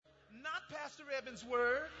Pastor Evans'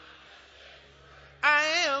 word. I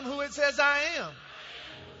am who it says I am.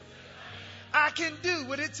 I can do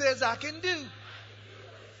what it says I can do.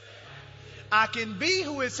 I can be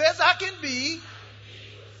who it says I can be.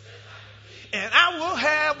 And I will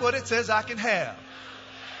have what it says I can have.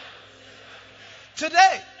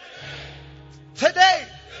 Today,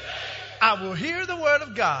 I will hear the word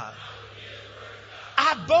of God.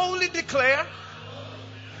 I boldly declare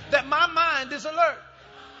that my mind is alert.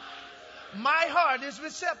 My heart is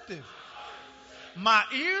receptive. My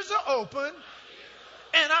ears are open,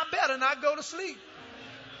 and I better not go to sleep.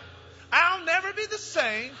 I'll never be the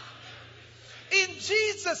same. In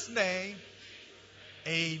Jesus' name,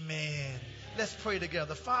 amen. Let's pray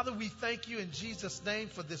together. Father, we thank you in Jesus' name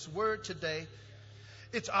for this word today.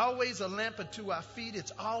 It's always a lamp unto our feet.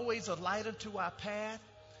 It's always a light unto our path.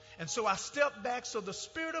 And so I step back so the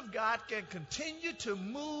Spirit of God can continue to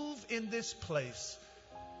move in this place.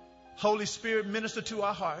 Holy Spirit, minister to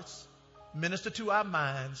our hearts, minister to our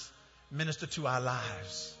minds, minister to our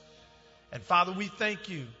lives. And Father, we thank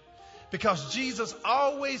you because Jesus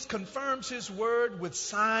always confirms his word with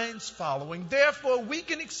signs following. Therefore, we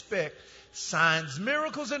can expect signs,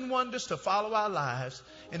 miracles, and wonders to follow our lives.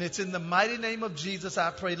 And it's in the mighty name of Jesus I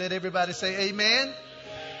pray. Let everybody say amen.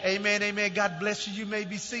 Amen, amen. God bless you. You may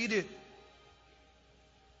be seated.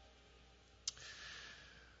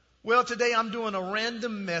 Well, today I'm doing a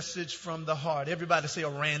random message from the heart. Everybody say a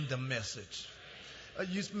random message.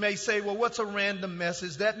 You may say, well, what's a random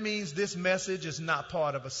message? That means this message is not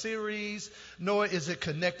part of a series, nor is it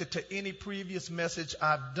connected to any previous message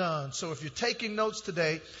I've done. So if you're taking notes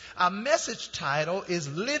today, our message title is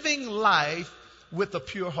Living Life with a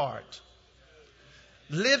Pure Heart.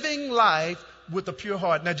 Living life with a pure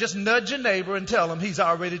heart. Now just nudge your neighbor and tell him he's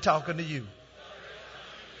already talking to you.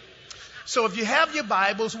 So if you have your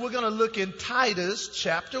Bibles, we're going to look in Titus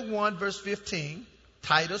chapter 1 verse 15.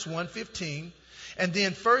 Titus 1:15. And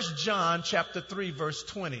then 1 John chapter 3 verse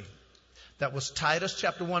 20. That was Titus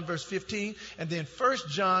chapter 1 verse 15. And then 1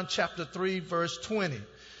 John chapter 3 verse 20.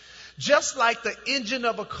 Just like the engine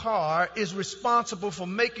of a car is responsible for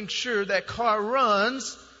making sure that car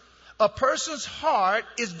runs, a person's heart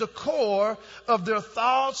is the core of their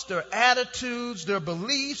thoughts, their attitudes, their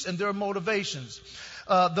beliefs, and their motivations.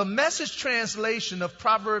 The Message translation of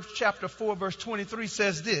Proverbs chapter 4 verse 23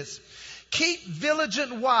 says this: keep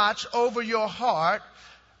vigilant watch over your heart.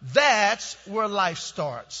 That's where life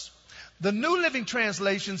starts. The New Living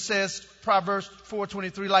Translation says Proverbs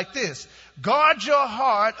 4:23 like this: guard your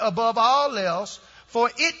heart above all else, for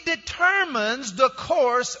it determines the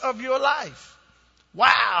course of your life.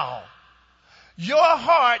 Wow. Your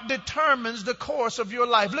heart determines the course of your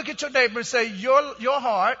life. Look at your neighbor and say, your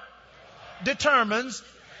heart determines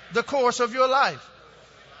the course of your life.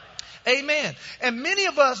 Amen. And many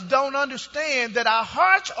of us don't understand that our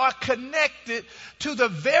hearts are connected to the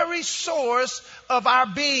very source of our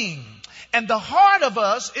being. And the heart of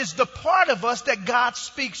us is the part of us that God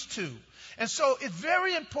speaks to. And so it's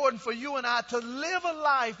very important for you and I to live a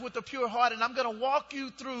life with a pure heart. And I'm going to walk you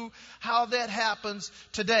through how that happens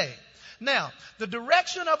today. Now, the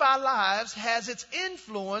direction of our lives has its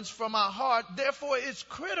influence from our heart. Therefore, it's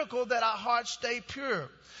critical that our hearts stay pure.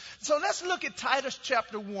 So let's look at Titus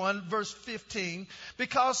chapter 1, verse 15,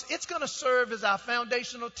 because it's going to serve as our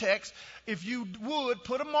foundational text. If you would,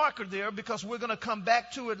 put a marker there, because we're going to come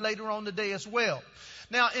back to it later on today as well.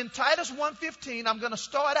 Now, in Titus 1:15, I'm going to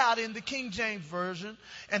start out in the King James Version,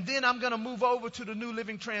 and then I'm going to move over to the New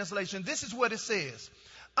Living Translation. This is what it says.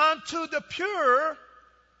 Unto the pure,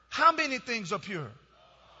 how many things are pure?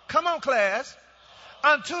 Come on, class.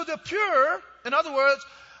 Unto the pure, in other words,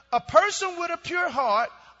 a person with a pure heart,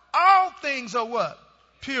 all things are what?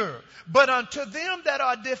 Pure. But unto them that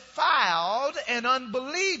are defiled and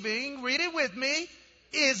unbelieving, read it with me,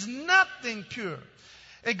 is nothing pure.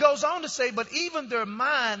 It goes on to say, but even their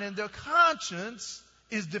mind and their conscience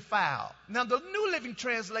is defiled. Now, the New Living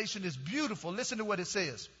Translation is beautiful. Listen to what it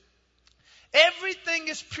says. Everything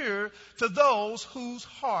is pure to those whose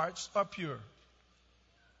hearts are pure.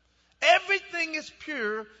 Everything is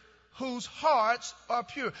pure whose hearts are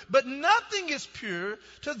pure. But nothing is pure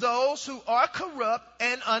to those who are corrupt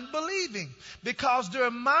and unbelieving, because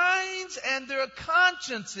their minds and their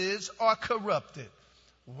consciences are corrupted.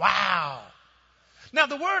 Wow. Now,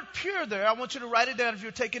 the word pure there, I want you to write it down if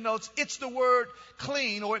you're taking notes. It's the word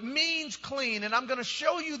clean, or it means clean. And I'm going to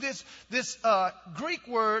show you this Greek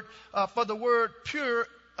word for the word pure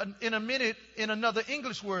in a minute in another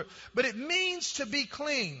English word. But it means to be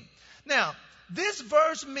clean. Now, this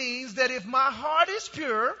verse means that if my heart is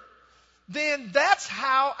pure, then that's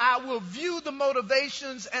how I will view the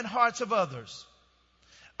motivations and hearts of others.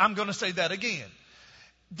 I'm going to say that again.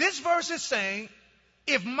 This verse is saying,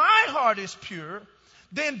 if my heart is pure,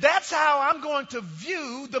 then that's how I'm going to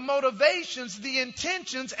view the motivations, the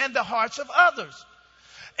intentions, and the hearts of others.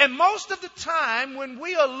 And most of the time when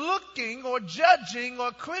we are looking or judging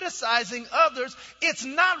or criticizing others, it's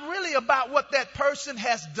not really about what that person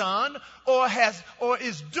has done or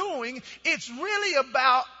is doing. It's really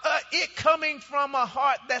about it coming from a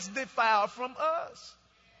heart that's defiled from us.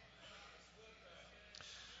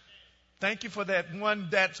 Thank you for that one.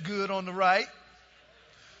 That's good on the right.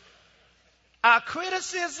 Our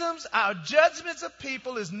criticisms, our judgments of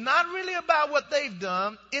people is not really about what they've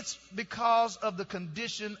done. It's because of the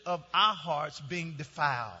condition of our hearts being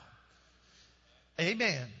defiled.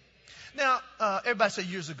 Amen. Now, everybody say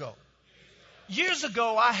years ago. Years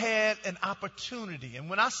ago, I had an opportunity. And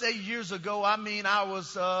when I say years ago, I mean I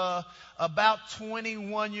was about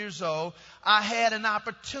 21 years old. I had an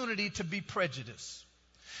opportunity to be prejudiced.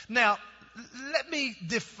 Now, let me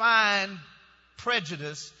define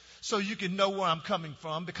prejudice so you can know where I'm coming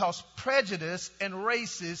from, because prejudice and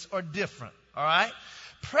racist are different. All right?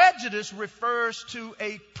 Prejudice refers to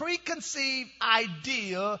a preconceived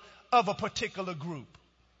idea of a particular group.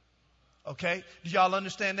 Okay? Do y'all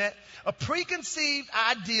understand that? A preconceived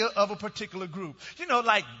idea of a particular group. You know,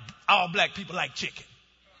 like all black people like chicken.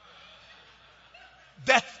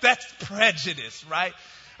 That's prejudice, right?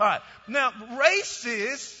 All right. Now,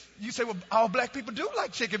 racist, you say, well, all black people do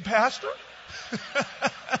like chicken, Pastor.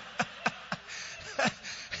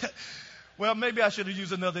 Well, maybe I should have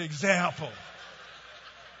used another example.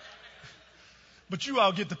 But you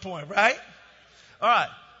all get the point, right? All right.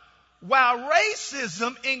 While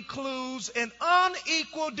racism includes an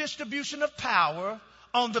unequal distribution of power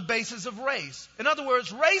on the basis of race. In other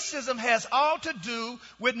words, racism has all to do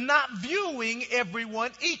with not viewing everyone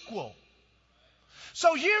equal.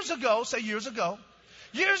 So years ago,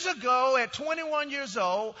 at 21 years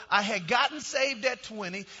old, I had gotten saved at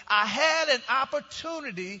 20. I had an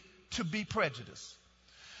opportunity to be prejudiced.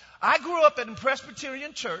 I grew up in a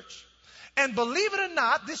Presbyterian church, and believe it or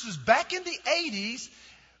not, this was back in the 80s.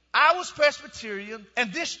 I was Presbyterian,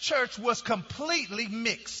 and this church was completely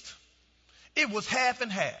mixed. It was half and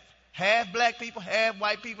half. Half black people, half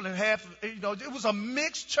white people, and half, it was a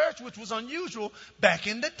mixed church, which was unusual back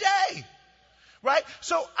in the day. Right?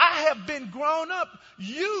 So I have been grown up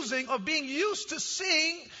being used to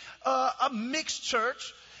seeing a mixed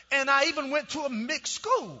church, and I even went to a mixed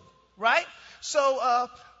school. Right? So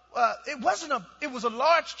it was a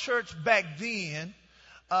large church back then.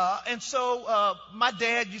 And so my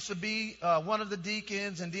dad used to be one of the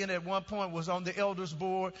deacons, and then at one point was on the elders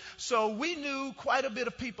board. So we knew quite a bit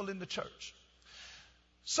of people in the church.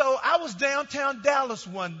 So I was downtown Dallas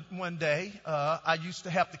one day. I used to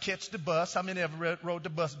have to catch the bus. How many ever rode the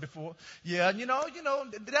bus before? Yeah,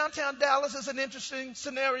 downtown Dallas is an interesting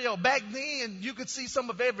scenario. Back then, you could see some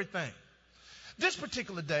of everything. This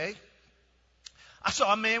particular day, I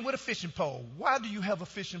saw a man with a fishing pole. Why do you have a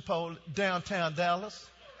fishing pole downtown Dallas?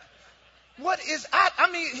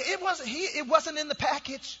 It wasn't in the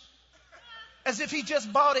package as if he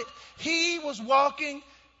just bought it. He was walking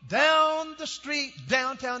down the street,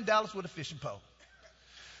 downtown Dallas, with a fishing pole.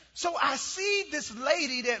 So I see this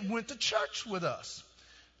lady that went to church with us.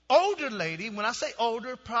 Older lady, when I say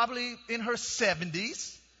older, probably in her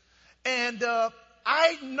 70s. And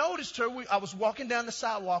I noticed her. I was walking down the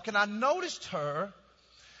sidewalk, and I noticed her.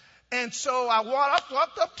 And so I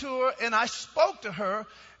walked up to her, and I spoke to her,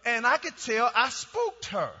 and I could tell I spooked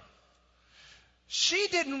her. She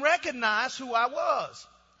didn't recognize who I was.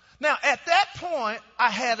 Now, at that point,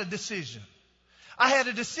 I had a decision. I had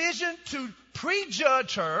a decision to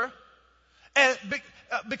prejudge her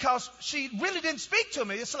because she really didn't speak to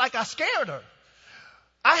me. It's like I scared her.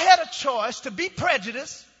 I had a choice to be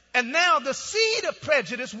prejudiced, and now the seed of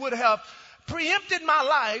prejudice would have preempted my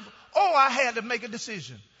life, or I had to make a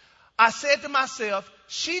decision. I said to myself,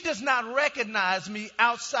 she does not recognize me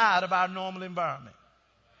outside of our normal environment.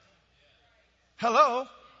 Hello?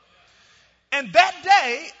 And that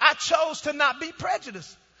day, I chose to not be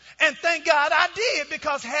prejudiced. And thank God I did,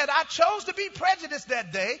 because had I chose to be prejudiced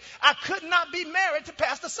that day, I could not be married to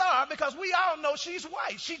Pastor Sarah, because we all know she's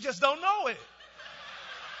white. She just don't know it.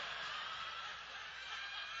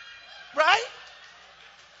 Right?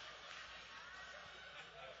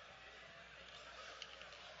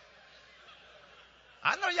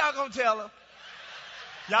 I know y'all gonna tell her.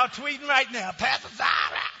 Y'all tweeting right now, Pastor Sarah,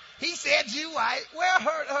 he said you white. Well,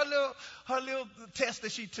 her little test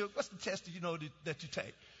that she took. What's the test that you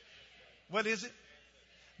take? What is it?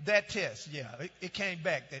 That test, yeah. It came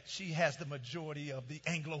back that she has the majority of the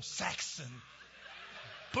Anglo-Saxon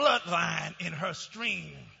bloodline in her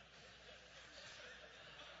stream.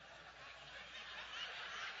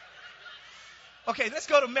 Okay, let's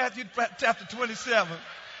go to Matthew chapter 27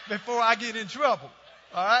 before I get in trouble.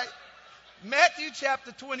 All right? Matthew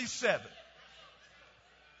chapter 27.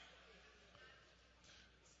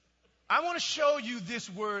 I want to show you this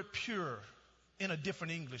word pure in a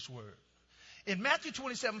different English word. In Matthew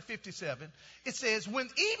 27:57, it says, when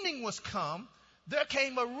evening was come, there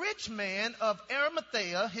came a rich man of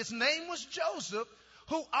Arimathea. His name was Joseph,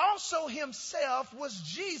 who also himself was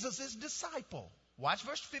Jesus' disciple. Watch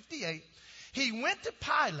verse 58. He went to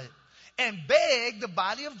Pilate and begged the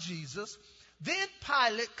body of Jesus. Then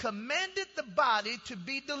Pilate commanded the body to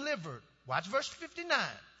be delivered. Watch verse 59.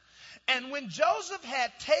 And when Joseph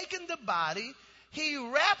had taken the body, he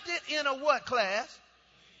wrapped it in a what, class?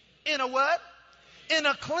 In a what? In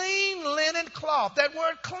a clean linen cloth. That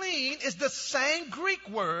word clean is the same Greek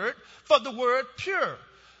word for the word pure.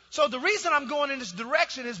 So the reason I'm going in this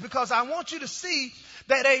direction is because I want you to see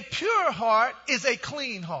that a pure heart is a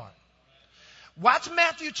clean heart. Watch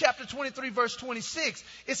Matthew chapter 23, verse 26.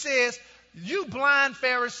 It says, you blind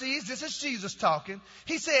Pharisees, this is Jesus talking.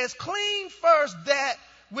 He says, clean first that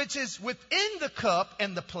which is within the cup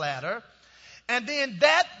and the platter, and then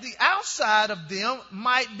that the outside of them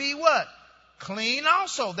might be what? Clean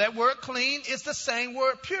also. That word clean is the same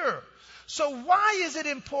word pure. So why is it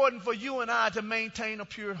important for you and I to maintain a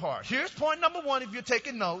pure heart? Here's point number one if you're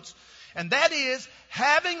taking notes, and that is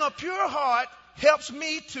having a pure heart helps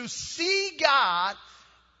me to see God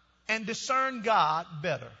and discern God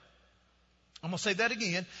better. I'm going to say that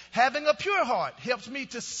again. Having a pure heart helps me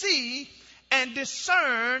to see and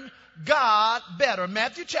discern God better.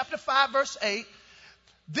 Matthew chapter 5, verse 8.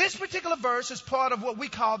 This particular verse is part of what we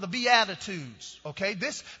call the Beatitudes. Okay,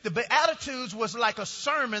 the Beatitudes was like a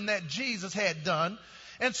sermon that Jesus had done.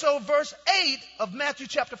 And so verse 8 of Matthew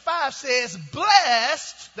chapter 5 says,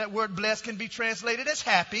 blessed, that word blessed can be translated as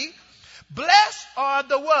happy. Blessed are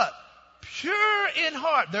the what? Pure in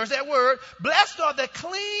heart. There's that word. Blessed are the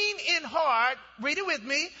clean in heart. Read it with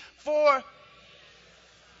me. For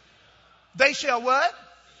they shall what?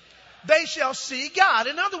 They shall see God.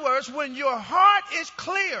 In other words, when your heart is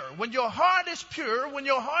clear, when your heart is pure, when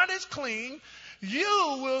your heart is clean,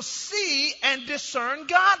 you will see and discern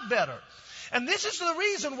God better. And this is the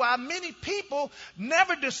reason why many people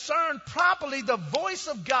never discern properly the voice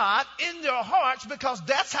of God in their hearts, because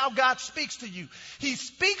that's how God speaks to you. He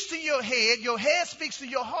speaks to your head speaks to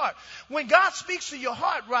your heart. When God speaks to your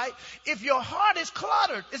heart, right, if your heart is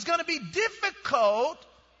cluttered, it's going to be difficult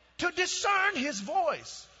to discern His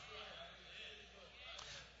voice.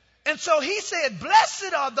 And so he said,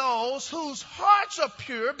 blessed are those whose hearts are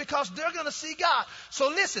pure, because they're going to see God. So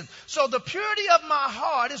listen, so the purity of my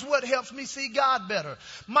heart is what helps me see God better.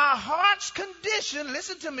 My heart's condition,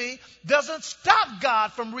 listen to me, doesn't stop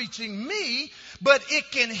God from reaching me, but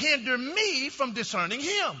it can hinder me from discerning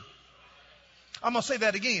Him. I'm going to say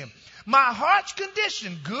that again. My heart's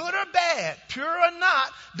condition, good or bad, pure or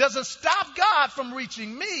not, doesn't stop God from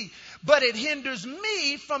reaching me, but it hinders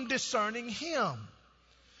me from discerning Him.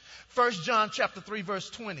 1 John chapter 3, verse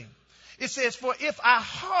 20. It says, for if our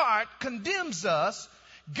heart condemns us,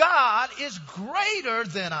 God is greater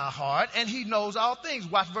than our heart, and He knows all things.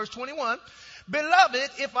 Watch verse 21.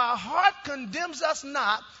 Beloved, if our heart condemns us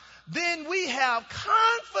not, then we have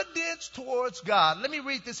confidence towards God. Let me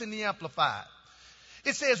read this in the Amplified.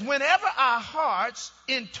 It says, whenever our hearts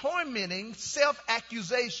in tormenting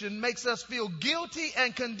self-accusation makes us feel guilty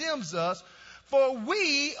and condemns us, for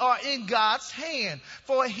we are in God's hand.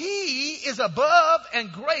 For He is above and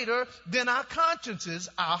greater than our consciences,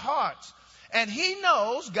 our hearts. And He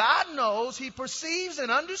knows, God knows, He perceives and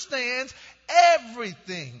understands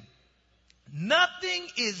everything. Nothing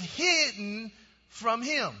is hidden from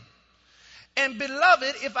Him. And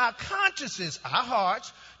beloved, if our consciences, our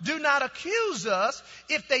hearts, do not accuse us,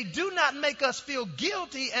 if they do not make us feel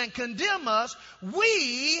guilty and condemn us,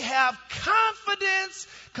 we have confidence,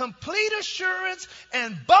 complete assurance,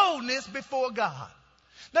 and boldness before God.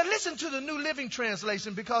 Now listen to the New Living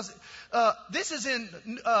Translation, because this is in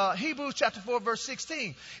Hebrews chapter 4, verse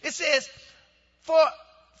 16. It says, for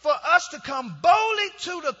us to come boldly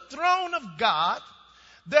to the throne of God,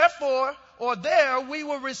 therefore, or there we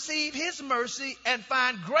will receive His mercy and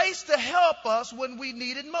find grace to help us when we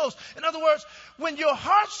need it most. In other words, when your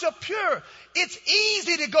hearts are pure, it's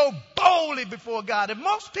easy to go boldly before God. And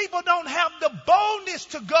most people don't have the boldness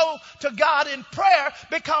to go to God in prayer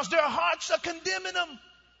because their hearts are condemning them.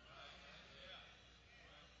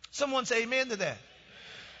 Someone say amen to that.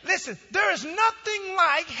 Listen, there is nothing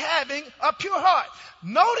like having a pure heart.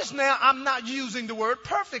 Notice now, I'm not using the word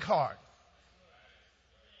perfect heart.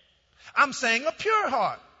 I'm saying a pure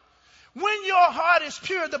heart. When your heart is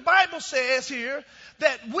pure, the Bible says here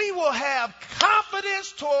that we will have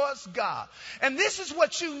confidence towards God. And this is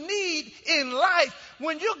what you need in life.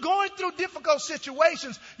 When you're going through difficult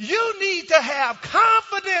situations, you need to have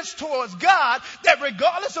confidence towards God that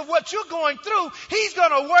regardless of what you're going through, He's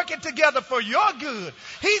going to work it together for your good.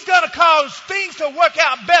 He's going to cause things to work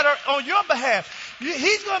out better on your behalf.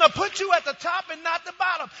 He's going to put you at the top and not the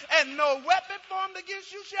bottom. And no weapon formed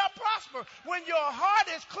against you shall prosper. When your heart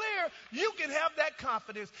is clear, you can have that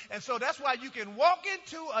confidence. And so that's why you can walk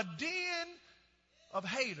into a den of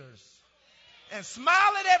haters and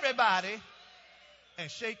smile at everybody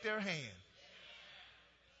and shake their hand.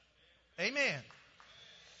 Amen.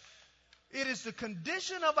 It is the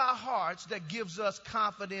condition of our hearts that gives us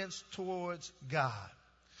confidence towards God.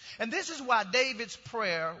 And this is why David's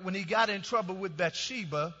prayer, when he got in trouble with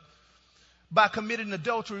Bathsheba by committing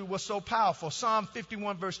adultery, was so powerful. Psalm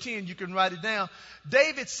 51 verse 10, you can write it down.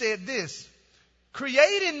 David said this,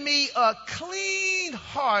 create in me a clean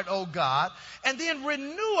heart, O God, and then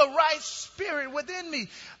renew a right spirit within me.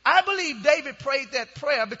 I believe David prayed that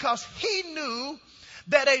prayer because he knew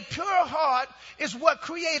that a pure heart is what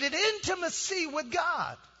created intimacy with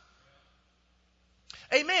God.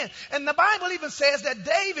 Amen. And the Bible even says that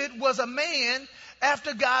David was a man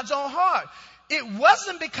after God's own heart. It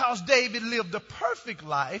wasn't because David lived a perfect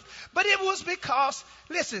life, but it was because,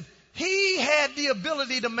 listen, he had the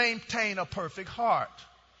ability to maintain a perfect heart.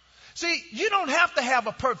 See, you don't have to have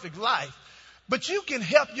a perfect life, but you can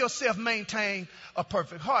help yourself maintain a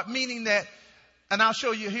perfect heart, meaning that, and I'll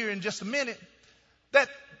show you here in just a minute, that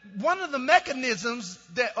one of the mechanisms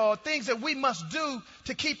that or things that we must do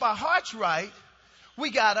to keep our hearts right, we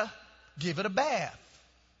got to give it a bath.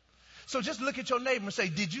 So just look at your neighbor and say,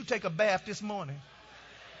 did you take a bath this morning?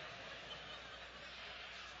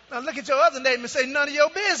 Now look at your other neighbor and say, none of your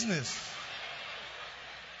business.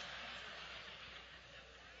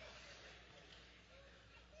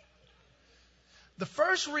 The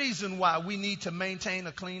first reason why we need to maintain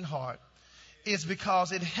a clean heart is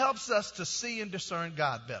because it helps us to see and discern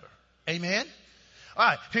God better. Amen? All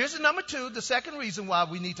right, here's the number two. The second reason why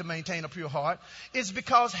we need to maintain a pure heart is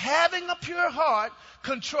because having a pure heart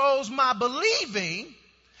controls my believing,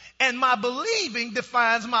 and my believing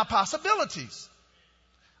defines my possibilities.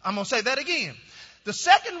 I'm going to say that again. The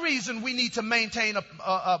second reason we need to maintain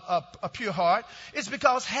a pure heart is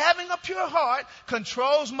because having a pure heart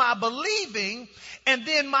controls my believing, and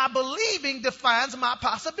then my believing defines my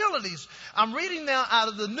possibilities. I'm reading now out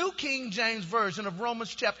of the New King James Version of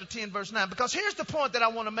Romans chapter 10 verse 9, because here's the point that I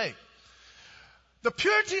want to make. The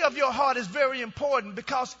purity of your heart is very important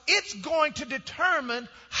because it's going to determine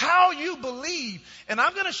how you believe. And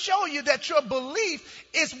I'm going to show you that your belief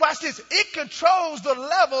is, watch this, it controls the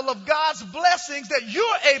level of God's blessings that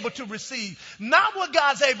you're able to receive, not what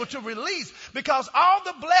God's able to release, because all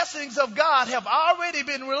the blessings of God have already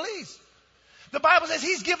been released. The Bible says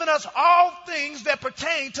He's given us all things that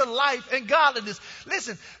pertain to life and godliness.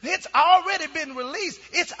 Listen, it's already been released.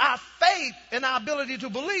 It's our faith and our ability to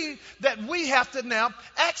believe that we have to now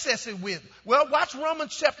access it with. Well, watch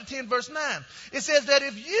Romans chapter 10 verse 9. It says that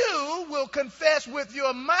if you will confess with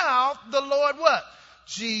your mouth the Lord what?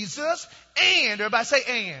 Jesus, and, everybody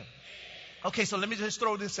say and. Okay, so let me just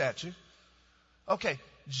throw this at you. Okay,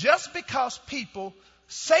 just because people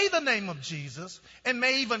say the name of Jesus and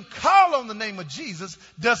may even call on the name of Jesus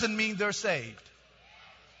doesn't mean they're saved.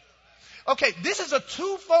 Okay, this is a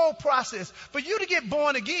twofold process. For you to get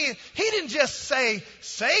born again, He didn't just say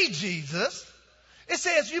Jesus. It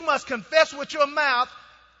says you must confess with your mouth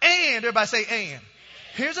and, everybody say and.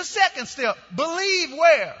 Here's a second step. Believe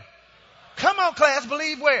where? Come on, class,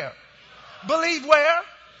 believe where? Believe where?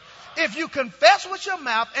 If you confess with your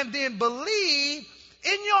mouth and then believe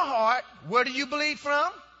in your heart, where do you believe from?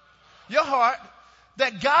 Your heart,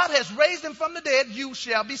 that God has raised Him from the dead, you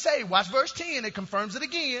shall be saved. Watch verse 10, it confirms it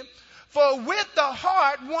again. For with the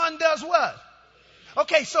heart one does what?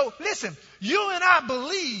 Okay, so listen, you and I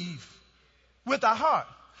believe with our heart.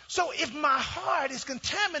 So if my heart is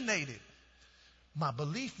contaminated, my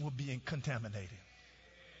belief will be contaminated.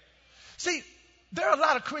 See, there are a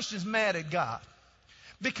lot of Christians mad at God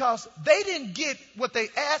because they didn't get what they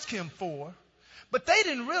asked Him for. But they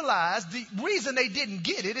didn't realize the reason they didn't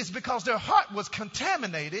get it is because their heart was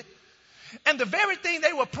contaminated. And the very thing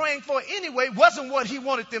they were praying for anyway wasn't what He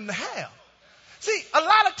wanted them to have. See, a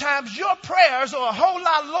lot of times your prayers are a whole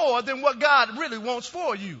lot lower than what God really wants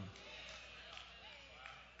for you.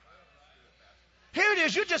 Here it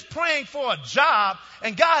is, you're just praying for a job,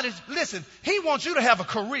 and God is, listen, He wants you to have a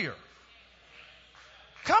career.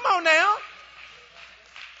 Come on now.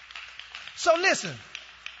 So listen.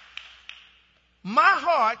 My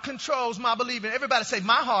heart controls my believing. Everybody say,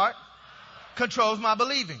 my heart controls my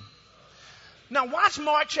believing. Now watch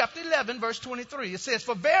Mark chapter 11, verse 23. It says,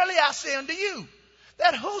 for verily I say unto you,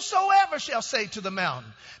 that whosoever shall say to the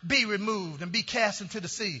mountain, be removed and be cast into the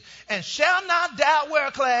sea, and shall not doubt, where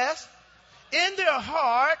class, in their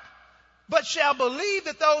heart, but shall believe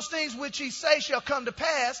that those things which he say shall come to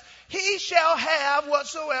pass, he shall have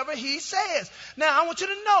whatsoever he says. Now I want you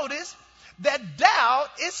to notice that doubt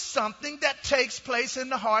is something that takes place in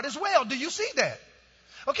the heart as well. Do you see that?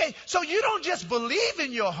 Okay, so you don't just believe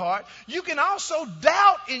in your heart, you can also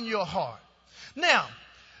doubt in your heart. Now,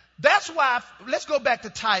 that's why, let's go back to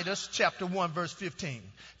Titus chapter 1 verse 15.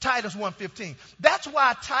 Titus 1:15. That's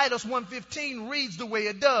why Titus 1:15 reads the way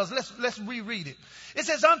it does. Let's reread it. It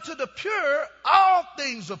says, unto the pure, all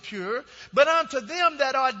things are pure, but unto them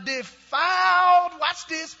that are defiled, watch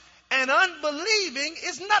this, and unbelieving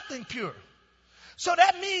is nothing pure. So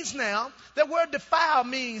that means now, that word defiled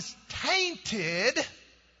means tainted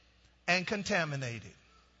and contaminated.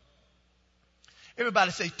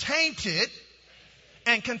 Everybody say tainted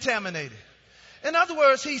and contaminated. In other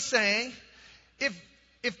words, he's saying,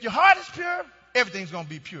 if your heart is pure, everything's going to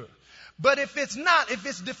be pure. But if it's not, if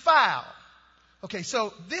it's defiled. Okay,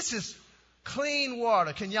 so this is clean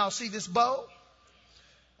water. Can y'all see this bowl?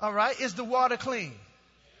 All right. Is the water clean?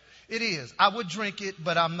 It is. I would drink it,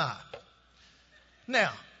 but I'm not.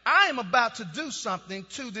 Now, I am about to do something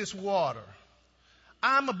to this water.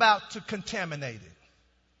 I'm about to contaminate it.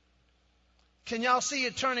 Can y'all see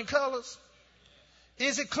it turning colors?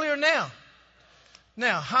 Is it clear now?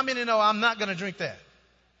 Now, how many know I'm not going to drink that?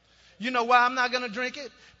 You know why I'm not going to drink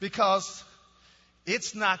it? Because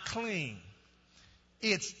it's not clean.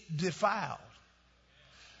 It's defiled.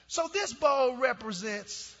 So this bowl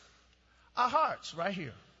represents our hearts right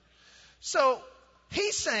here. So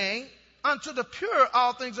he's saying, unto the pure,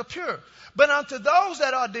 all things are pure. But unto those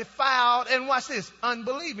that are defiled, and watch this,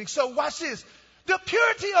 unbelieving. So watch this. The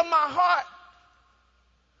purity of my heart,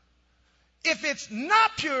 if it's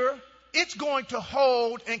not pure, it's going to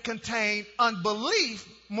hold and contain unbelief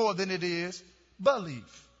more than it is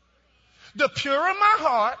belief. The purer my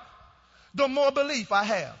heart, the more belief I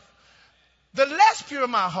have. The less pure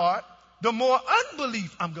my heart, the more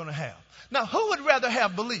unbelief I'm going to have. Now, who would rather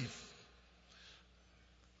have belief?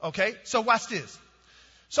 Okay, so watch this.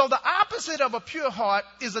 So the opposite of a pure heart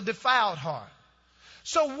is a defiled heart.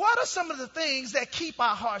 So what are some of the things that keep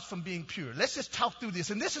our hearts from being pure? Let's just talk through this.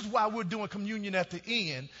 And this is why we're doing communion at the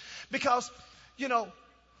end. Because, you know,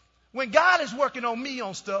 when God is working on me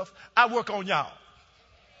on stuff, I work on y'all.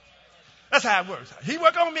 That's how it works. He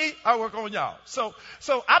work on me, I work on y'all. So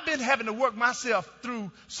I've been having to work myself through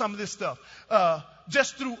some of this stuff,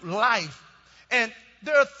 just through life. And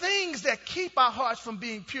there are things that keep our hearts from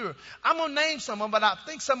being pure. I'm going to name some of them, but I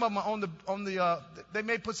think some of them are on the they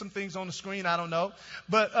may put some things on the screen, I don't know.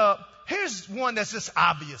 But here's one that's just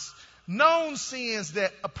obvious. Known sins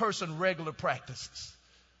that a person regularly practices.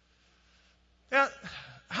 Now,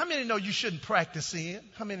 how many know you shouldn't practice sin?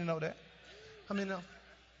 How many know that? How many know?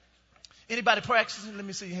 Anybody practicing? Let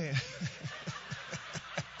me see your hand.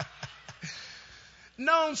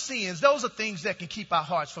 Known sins, those are things that can keep our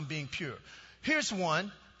hearts from being pure. Here's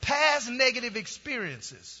one, past negative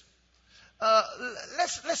experiences.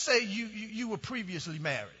 Let's say you were previously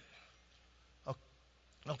married.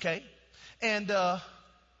 Okay? And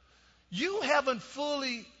you haven't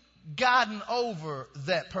fully gotten over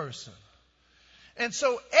that person. And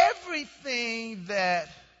so everything that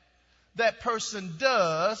person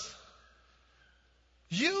does,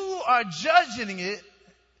 you are judging it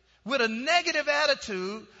with a negative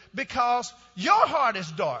attitude because your heart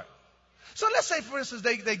is dark. So let's say, for instance,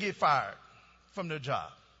 they get fired from their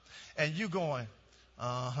job. And you going,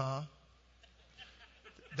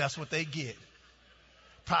 that's what they get.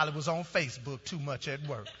 Probably was on Facebook too much at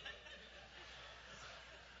work.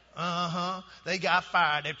 They got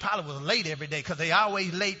fired. They probably was late every day because they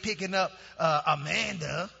always late picking up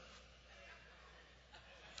Amanda.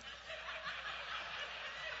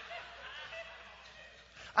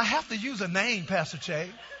 I have to use a name, Pastor Che.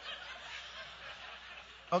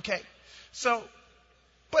 Okay. So,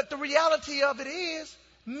 but the reality of it is,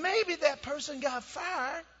 maybe that person got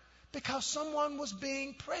fired because someone was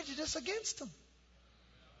being prejudiced against them.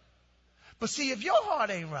 But see, if your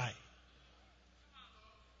heart ain't right,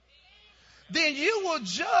 then you will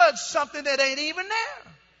judge something that ain't even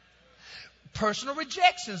there. Personal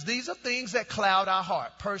rejections. These are things that cloud our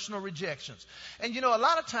heart. Personal rejections. And you know, a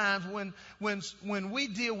lot of times when we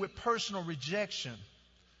deal with personal rejection,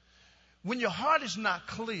 when your heart is not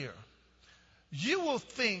clear, you will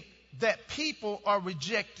think that people are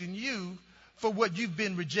rejecting you for what you've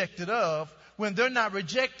been rejected of, when they're not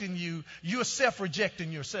rejecting you, you're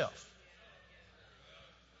self-rejecting yourself.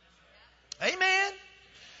 Amen.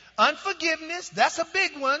 Unforgiveness, that's a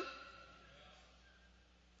big one.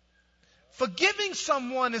 Forgiving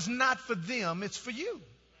someone is not for them, it's for you.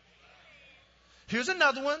 Here's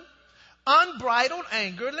another one. Unbridled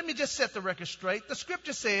anger. Let me just set the record straight. The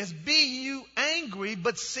scripture says, be you angry,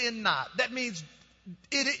 but sin not. That means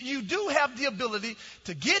you do have the ability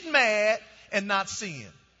to get mad and not sin.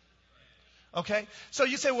 Okay? So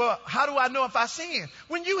you say, well, how do I know if I sin?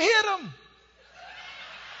 When you hit them.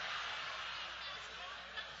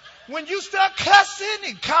 When you start cussing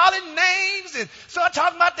and calling names and start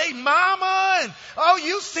talking about their mama and, oh,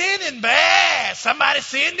 you sinning bad. Somebody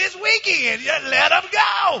sinned this weekend. Just let them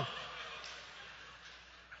go.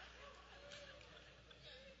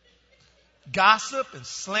 Gossip and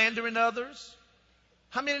slandering others.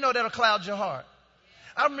 How many know that'll cloud your heart?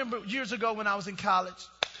 I remember years ago when I was in college,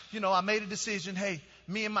 I made a decision. Hey,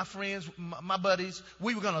 me and my friends, my buddies,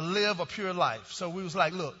 we were going to live a pure life. So we was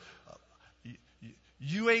like, look,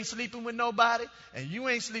 you ain't sleeping with nobody and you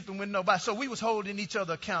ain't sleeping with nobody. So we was holding each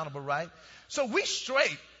other accountable, right? So we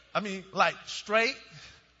straight. I mean, like straight.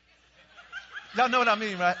 Y'all know what I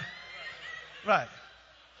mean, right? Right.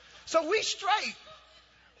 So we straight.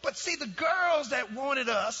 But see, the girls that wanted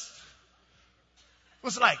us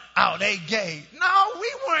was like, oh, they gay. No,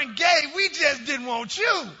 we weren't gay. We just didn't want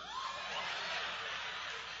you.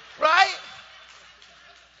 Right?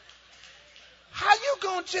 How you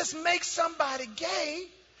gonna just make somebody gay?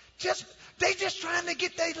 They just trying to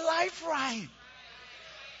get their life right.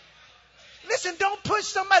 Listen, don't push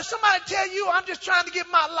somebody. Somebody tell you, I'm just trying to get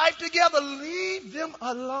my life together. Leave them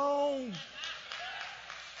alone.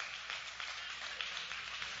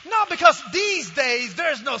 No, because these days,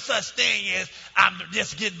 there's no such thing as I'm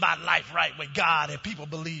just getting my life right with God and people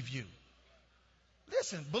believe you.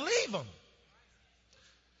 Listen, believe them.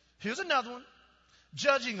 Here's another one.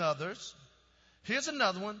 Judging others. Here's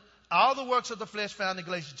another one. All the works of the flesh found in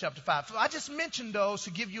Galatians chapter 5. So I just mentioned those to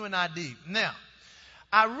give you an idea. Now,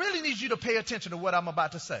 I really need you to pay attention to what I'm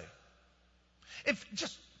about to say. If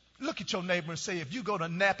just look at your neighbor and say, if you go to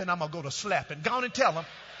napping, I'm going to go to slapping. Go on and tell them.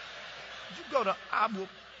 You go to, I will.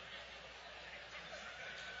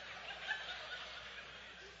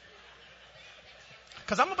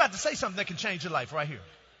 Because I'm about to say something that can change your life right here.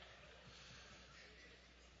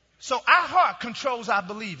 So our heart controls our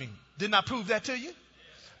believing. Didn't I prove that to you?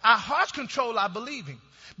 Our hearts control our believing.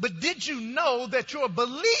 But did you know that your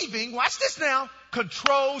believing, watch this now,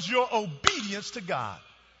 controls your obedience to God?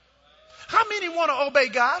 How many want to obey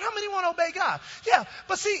God? How many want to obey God? Yeah,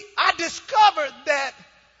 but see, I discovered that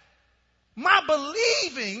my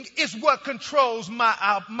believing is what controls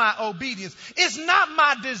my obedience. It's not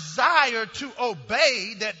my desire to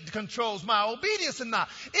obey that controls my obedience or not.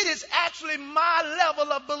 It is actually my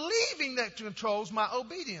level of believing that controls my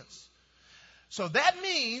obedience. So that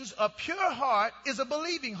means a pure heart is a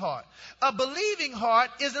believing heart. A believing heart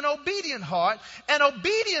is an obedient heart. An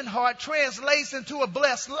obedient heart translates into a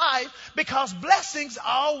blessed life because blessings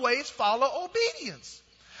always follow obedience.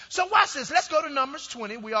 So watch this. Let's go to Numbers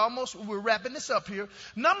 20. We're wrapping this up here.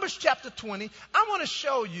 Numbers chapter 20. I want to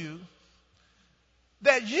show you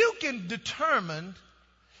that you can determine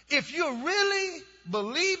if you're really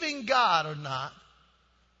believing God or not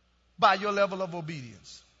by your level of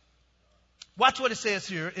obedience. Watch what it says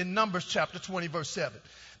here in Numbers chapter 20, verse 7.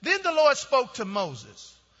 Then the Lord spoke to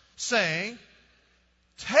Moses, saying,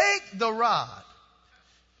 take the rod,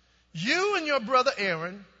 you and your brother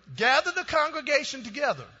Aaron, gather the congregation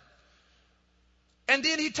together. And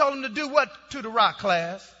then he told him to do what to the rock,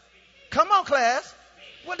 class? Come on, class.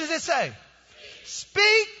 What does it say?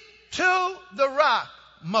 Speak to the rock,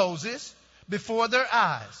 Moses, before their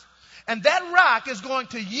eyes. And that rock is going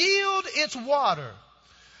to yield its water.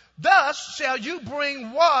 Thus shall you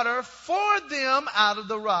bring water for them out of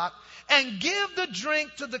the rock and give the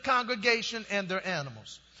drink to the congregation and their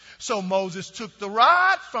animals. So Moses took the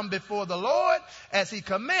rod from before the Lord as he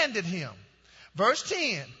commanded him. Verse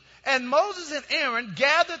 10. And Moses and Aaron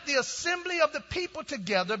gathered the assembly of the people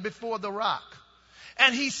together before the rock.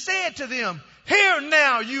 And he said to them, hear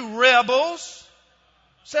now, you rebels.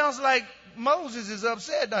 Sounds like Moses is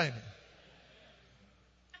upset, doesn't it?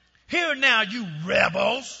 Hear now, you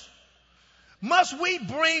rebels. Must we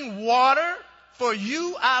bring water for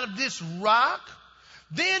you out of this rock?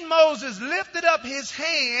 Then Moses lifted up his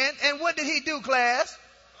hand, and what did he do, class?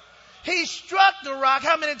 He struck the rock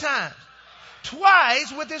how many times?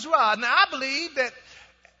 Twice with his rod. Now, I believe that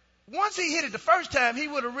once he hit it the first time, he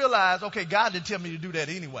would have realized, okay, God didn't tell me to do that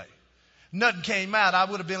anyway. Nothing came out. I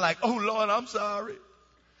would have been like, oh, Lord, I'm sorry.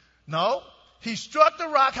 No. He struck the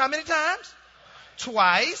rock how many times?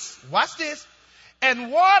 twice. Watch this.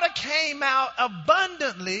 And water came out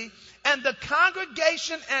abundantly, and the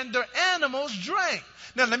congregation and their animals drank.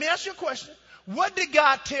 Now, let me ask you a question. What did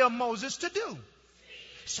God tell Moses to do?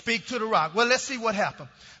 Speak to the rock. Well, let's see what happened.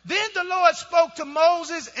 Then the Lord spoke to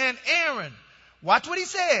Moses and Aaron. Watch what he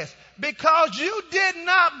says. Because you did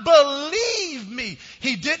not believe me.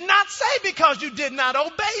 He did not say because you did not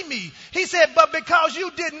obey me. He said, but because you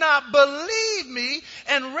did not believe me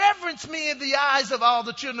and reverence me in the eyes of all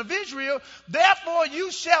the children of Israel, therefore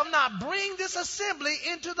you shall not bring this assembly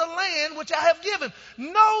into the land which I have given.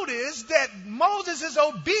 Notice that Moses'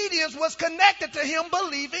 obedience was connected to him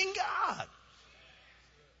believing God.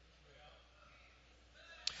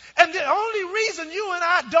 And the only reason you and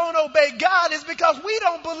I don't obey God is because we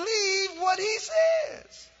don't believe what he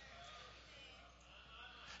says.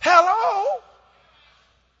 Hello?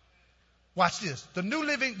 Watch this. The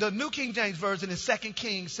New King James Version is 2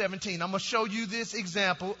 Kings 17. I'm going to show you this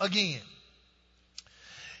example again.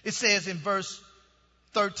 It says in verse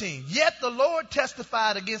 13, yet the Lord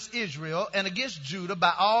testified against Israel and against Judah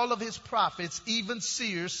by all of his prophets, even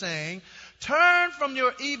seers, saying, turn from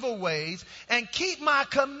your evil ways and keep my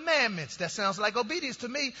commandments. That sounds like obedience to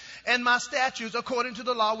me. And my statutes according to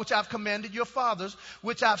the law which I've commanded your fathers,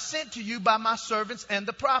 which I've sent to you by my servants and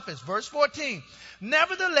the prophets. Verse 14.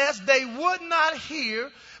 Nevertheless, they would not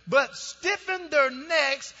hear, but stiffened their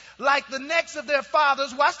necks like the necks of their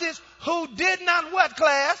fathers. Watch this. Who did not what,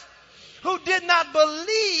 class? Who did not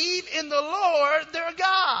believe in the Lord their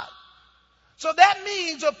God. So that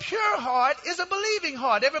means a pure heart is a believing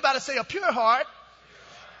heart. Everybody say a pure heart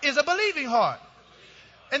is a believing heart.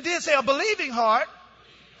 And then say a believing heart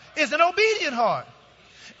is an obedient heart.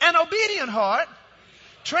 An obedient heart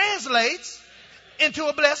translates into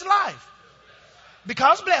a blessed life.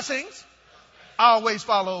 Because blessings always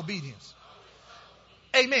follow obedience.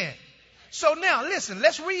 Amen. So now listen,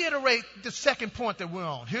 let's reiterate the second point that we're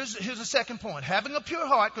on. Here's the second point. Having a pure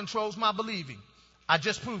heart controls my believing. I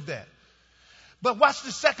just proved that. But watch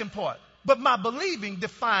the second part. But my believing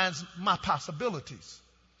defines my possibilities.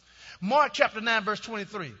 Mark chapter 9 verse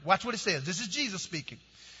 23. Watch what it says. This is Jesus speaking.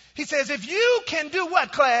 He says, if you can do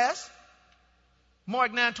what, class?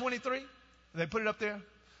 Mark 9:23. They put it up there.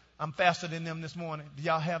 I'm faster than them this morning. Do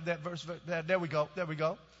y'all have that verse? There we go. There we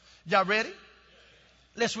go. Y'all ready?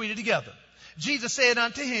 Let's read it together. Jesus said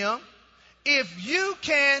unto him, if you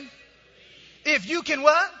can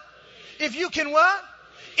what? If you can what?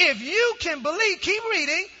 If you can believe, keep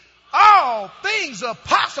reading, all things are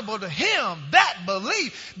possible to him that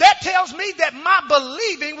believe. That tells me that my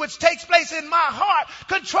believing, which takes place in my heart,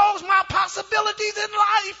 controls my possibilities in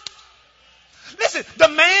life. Listen, the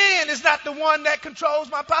man is not the one that controls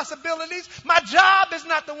my possibilities. My job is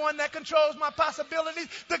not the one that controls my possibilities.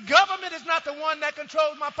 The government is not the one that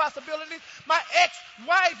controls my possibilities. My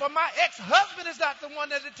ex-wife or my ex-husband is not the one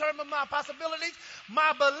that determines my possibilities.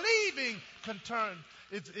 My believing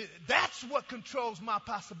that's what controls my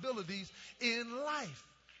possibilities in life.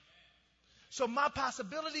 So my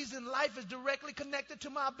possibilities in life is directly connected to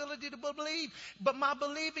my ability to believe. But my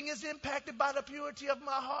believing is impacted by the purity of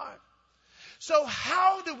my heart. So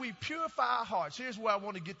how do we purify our hearts? Here's where I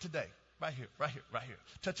want to get today. Right here, right here, right here.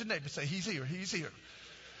 Touch your neighbor. Say, he's here, he's here.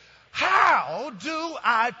 How do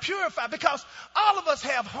I purify? Because all of us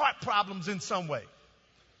have heart problems in some way.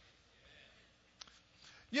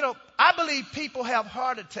 You know, I believe people have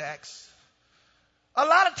heart attacks a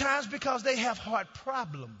lot of times because they have heart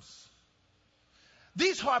problems.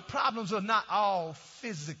 These heart problems are not all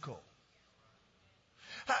physical.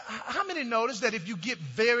 How many notice that if you get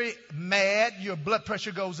very mad, your blood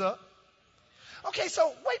pressure goes up? Okay,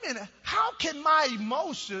 so wait a minute. How can my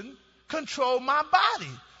emotion control my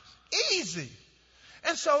body? Easy.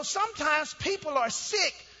 And so sometimes people are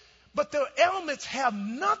sick, but their ailments have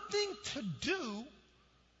nothing to do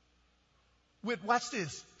with, watch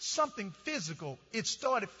this, something physical. It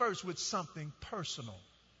started first with something personal.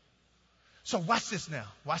 So watch this now.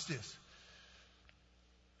 Watch this.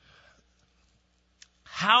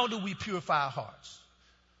 How do we purify our hearts?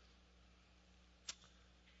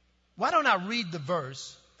 Why don't I read the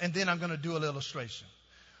verse and then I'm going to do an illustration.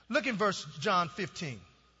 Look in verse John 15.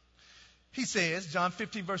 He says, John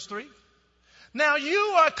 15 verse 3. Now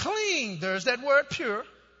you are clean. There's that word pure.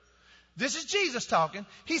 This is Jesus talking.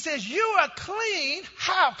 He says, you are clean.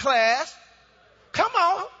 How, class? Come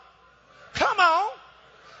on. Come on.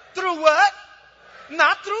 Through what?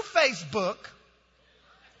 Not through Facebook.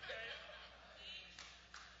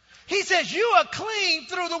 He says, you are clean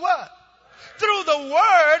through the what? Through the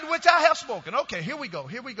word which I have spoken. Okay, here we go.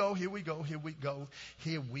 Here we go. Here we go. Here we go.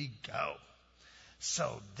 Here we go.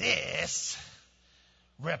 So this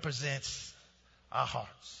represents Our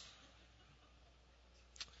hearts.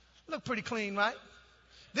 Look pretty clean, right?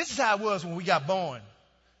 This is how it was when we got born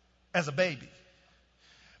as a baby.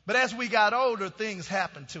 But as we got older, things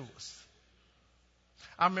happened to us.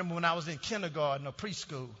 I remember when I was in kindergarten or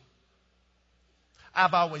preschool,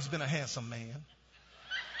 I've always been a handsome man.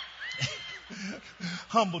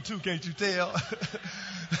 Humble too, can't you tell?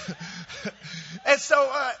 And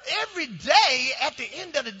so every day, at the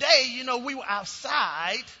end of the day, we were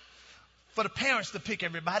outside for the parents to pick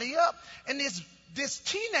everybody up. And this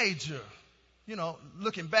teenager,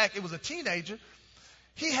 looking back, it was a teenager.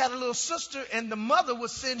 He had a little sister, and the mother would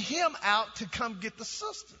send him out to come get the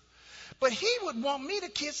sister. But he would want me to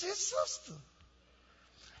kiss his sister.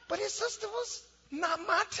 But his sister was not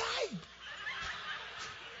my type.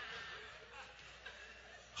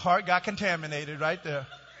 Heart got contaminated right there.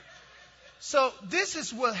 So this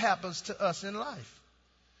is what happens to us in life.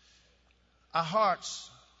 Our hearts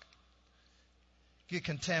get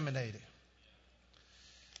contaminated.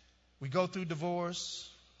 We go through divorce.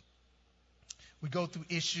 We go through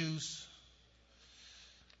issues.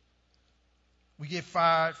 We get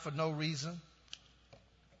fired for no reason.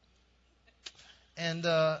 And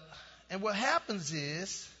what happens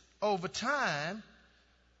is, over time,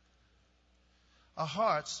 our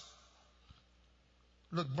hearts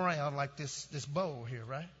look brown like this bowl here,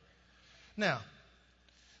 right? Now,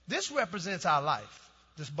 this represents our life.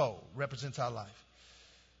 This bowl represents our life.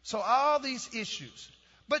 So all these issues.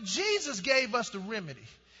 But Jesus gave us the remedy.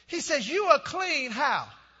 He says, you are clean. How?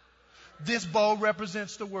 This bowl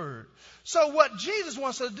represents the word. So what Jesus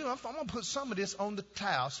wants us to do, I'm going to put some of this on the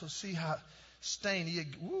towel so see how stainy it.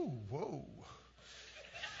 Ooh, whoa.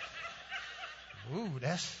 Ooh,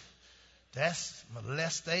 that's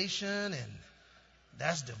molestation and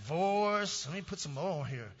that's divorce. Let me put some more on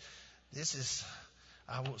here.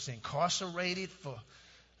 I was incarcerated for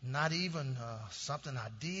not even something I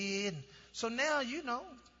did. So now, you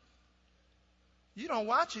don't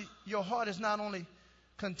watch it. Your heart is not only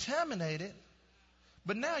contaminated,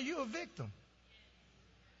 but now you're a victim.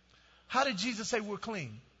 How did Jesus say we're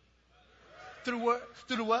clean? Through what?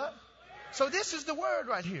 Through the what? So this is the word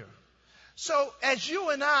right here. So as you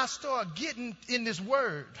and I start getting in this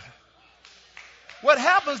word, what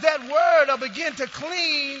happens, that word will begin to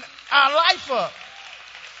clean our life up.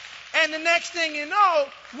 And the next thing you know,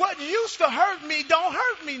 what used to hurt me don't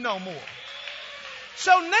hurt me no more.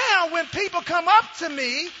 So now when people come up to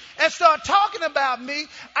me and start talking about me,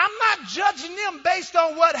 I'm not judging them based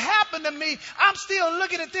on what happened to me. I'm still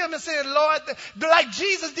looking at them and saying, Lord, like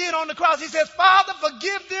Jesus did on the cross. He says, Father,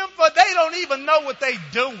 forgive them, for they don't even know what they're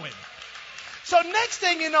doing. So next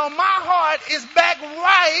thing you know, my heart is back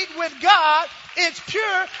right with God. It's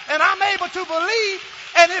pure, and I'm able to believe.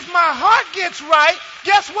 And if my heart gets right,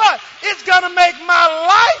 guess what? It's going to make my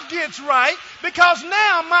life get right, because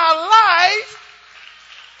now my life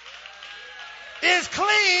is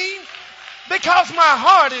clean because my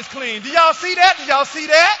heart is clean. Do y'all see that? Do y'all see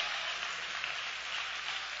that?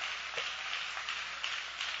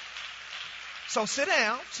 So sit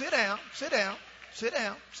down.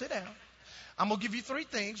 I'm going to give you 3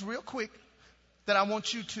 things real quick that I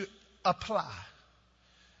want you to apply.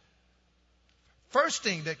 First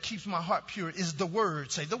thing that keeps my heart pure is the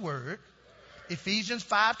word. Say the word. Ephesians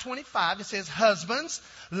 5:25, it says, husbands,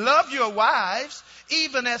 love your wives,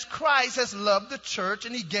 even as Christ has loved the church,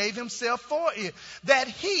 and he gave himself for it, that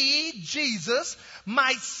he, Jesus,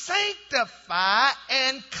 might sanctify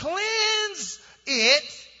and cleanse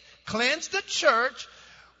the church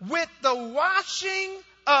with the washing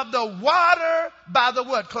of the water by the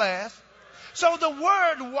what, class? So the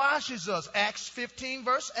word washes us. Acts 15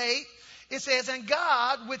 verse 8, it says, and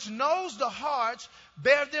God, which knows the hearts,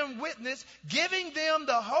 bear them witness, giving them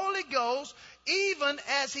the Holy Ghost, even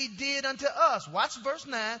as he did unto us. Watch verse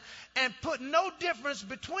 9. And put no difference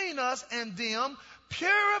between us and them,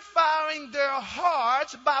 purifying their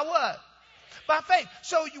hearts by what? By faith.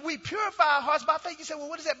 So we purify our hearts by faith. You say, well,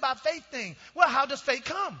 what is that by faith thing? Well, how does faith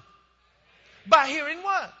come? By hearing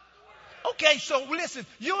what? Okay, so listen,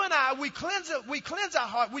 you and I, we cleanse our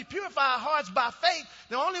heart, we purify our hearts by faith.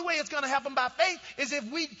 The only way it's going to happen by faith is if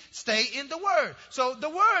we stay in the Word. So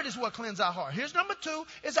the Word is what cleanses our heart. Here's number 2,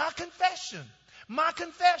 is our confession. My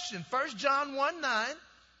confession, 1 John 1:9,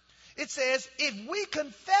 it says, if we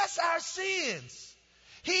confess our sins,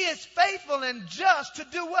 he is faithful and just to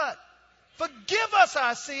do what? Forgive us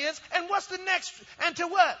our sins. And what's the next? And to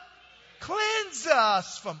what? Cleanse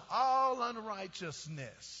us from all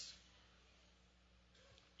unrighteousness.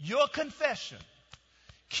 Your confession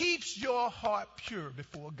keeps your heart pure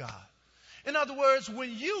before God. In other words,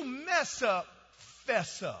 when you mess up,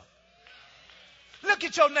 fess up. Look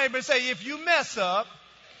at your neighbor and say, if you mess up,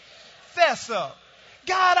 fess up.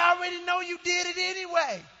 God already know you did it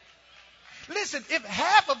anyway. Listen, if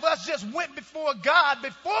half of us just went before God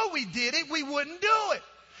before we did it, we wouldn't do it.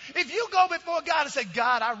 If you go before God and say,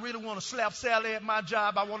 God, I really want to slap Sally at my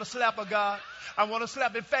job. I want to slap her, God. I want to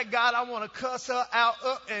slap. In fact, God, I want to cuss her out,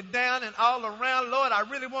 up and down and all around. Lord, I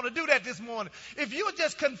really want to do that this morning. If you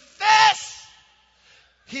just confess,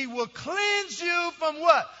 he will cleanse you from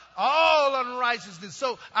what? All unrighteousness.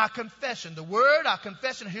 So our confession, the word, our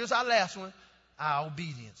confession, here's our last one, our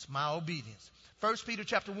obedience, my obedience. 1 Peter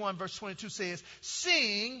chapter 1 verse 22 says,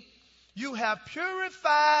 seeing you have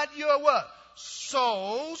purified your what?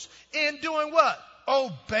 Souls in doing what?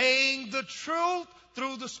 Obeying the truth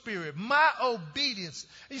through the Spirit. My obedience.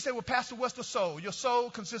 And you say, well, Pastor, what's the soul? Your soul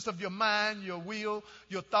consists of your mind, your will,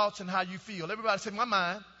 your thoughts, and how you feel. Everybody say, my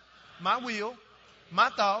mind, my will, my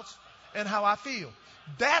thoughts, and how I feel.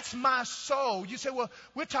 That's my soul. You say, well,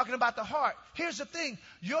 we're talking about the heart. Here's the thing.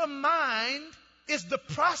 Your mind is the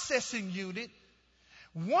processing unit.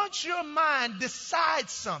 Once your mind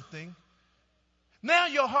decides something, now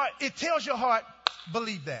your heart, it tells your heart,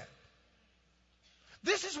 believe that.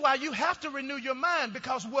 This is why you have to renew your mind,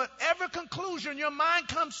 because whatever conclusion your mind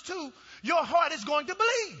comes to, your heart is going to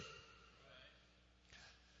believe.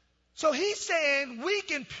 So he's saying we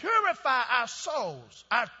can purify our souls,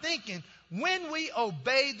 our thinking, when we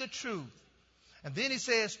obey the truth. And then he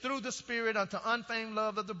says, through the Spirit unto unfeigned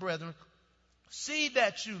love of the brethren, see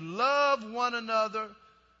that you love one another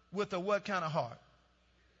with a what kind of heart?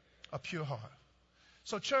 A pure heart.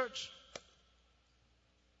 So church,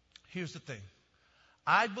 here's the thing.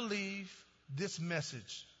 I believe this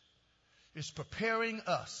message is preparing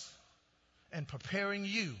us and preparing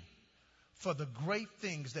you for the great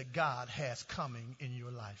things that God has coming in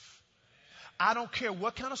your life. I don't care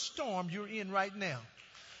what kind of storm you're in right now.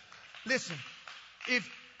 Listen,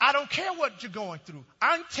 I don't care what you're going through.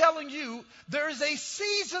 I'm telling you, there is a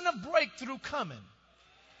season of breakthrough coming.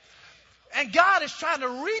 And God is trying to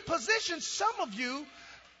reposition some of you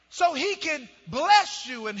so he can bless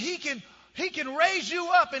you and he can raise you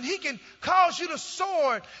up and he can cause you to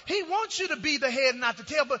soar. He wants you to be the head, not the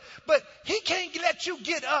tail, but he can't let you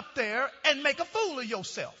get up there and make a fool of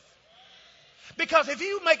yourself. Because if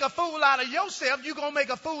you make a fool out of yourself, you're going to make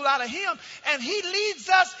a fool out of him. And he leads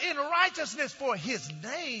us in righteousness for his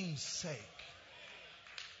name's sake.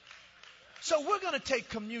 So we're going to take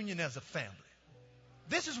communion as a family.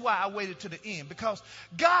 This is why I waited to the end, because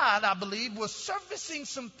God, I believe, was surfacing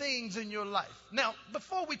some things in your life. Now,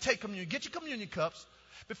 before we take communion, get your communion cups.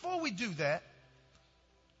 Before we do that,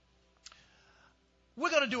 we're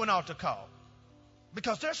going to do an altar call,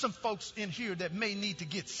 because there's some folks in here that may need to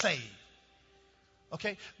get saved.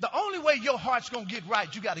 Okay? The only way your heart's going to get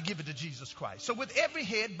right, you got to give it to Jesus Christ. So with every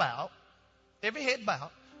head bowed,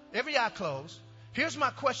 every eye closed, here's my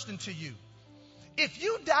question to you. If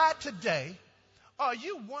you died today, are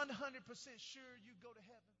you 100% sure you go to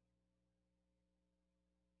heaven?